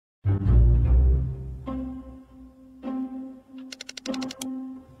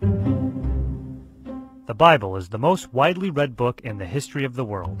The Bible is the most widely read book in the history of the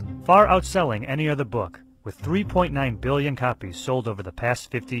world, far outselling any other book, with 3.9 billion copies sold over the past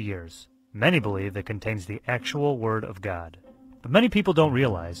 50 years. Many believe it contains the actual Word of God. But many people don't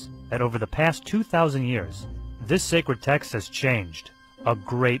realize that over the past 2,000 years, this sacred text has changed a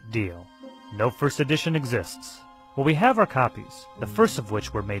great deal. No first edition exists. Well, we have our copies, the first of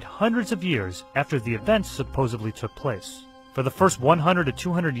which were made hundreds of years after the events supposedly took place. For the first 100 to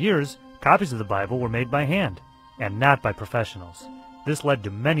 200 years, copies of the Bible were made by hand, and not by professionals. This led to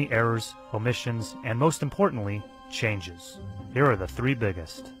many errors, omissions, and most importantly, changes. Here are the three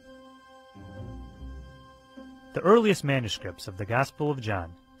biggest. The earliest manuscripts of the Gospel of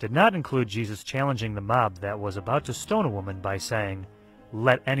John did not include Jesus challenging the mob that was about to stone a woman by saying,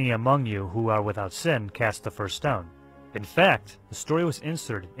 "Let any among you who are without sin cast the first stone." In fact, the story was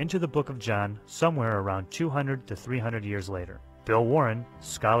inserted into the book of John somewhere around 200 to 300 years later. Bill Warren,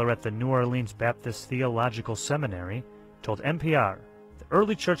 scholar at the New Orleans Baptist Theological Seminary, told NPR, the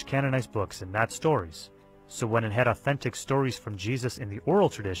early church canonized books and not stories. So when it had authentic stories from Jesus in the oral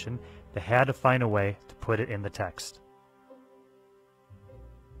tradition, they had to find a way to put it in the text.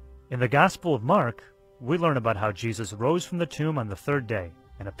 In the Gospel of Mark, we learn about how Jesus rose from the tomb on the third day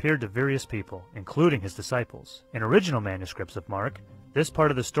and appeared to various people, including his disciples. In original manuscripts of Mark, this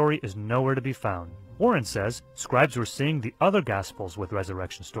part of the story is nowhere to be found. Warren says scribes were seeing the other Gospels with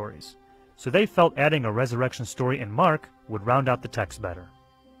resurrection stories, so they felt adding a resurrection story in Mark would round out the text better.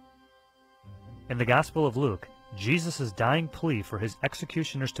 In the Gospel of Luke, Jesus' dying plea for his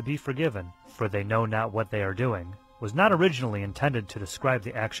executioners to be forgiven, for they know not what they are doing, was not originally intended to describe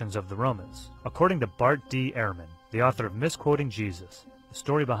the actions of the Romans. According to Bart D. Ehrman, the author of Misquoting Jesus, the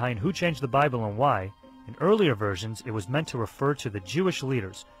story behind who changed the Bible and why, in earlier versions it was meant to refer to the Jewish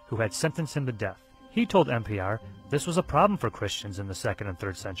leaders who had sentenced him to death. He told NPR this was a problem for Christians in the 2nd and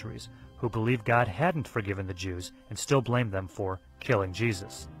 3rd centuries, who believed God hadn't forgiven the Jews and still blamed them for killing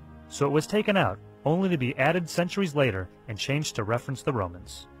Jesus. So it was taken out, only to be added centuries later and changed to reference the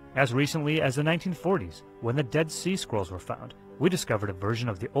Romans. As recently as the 1940s, when the Dead Sea Scrolls were found, we discovered a version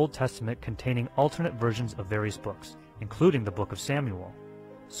of the Old Testament containing alternate versions of various books, including the Book of Samuel.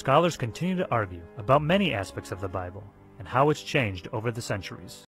 Scholars continue to argue about many aspects of the Bible and how it's changed over the centuries.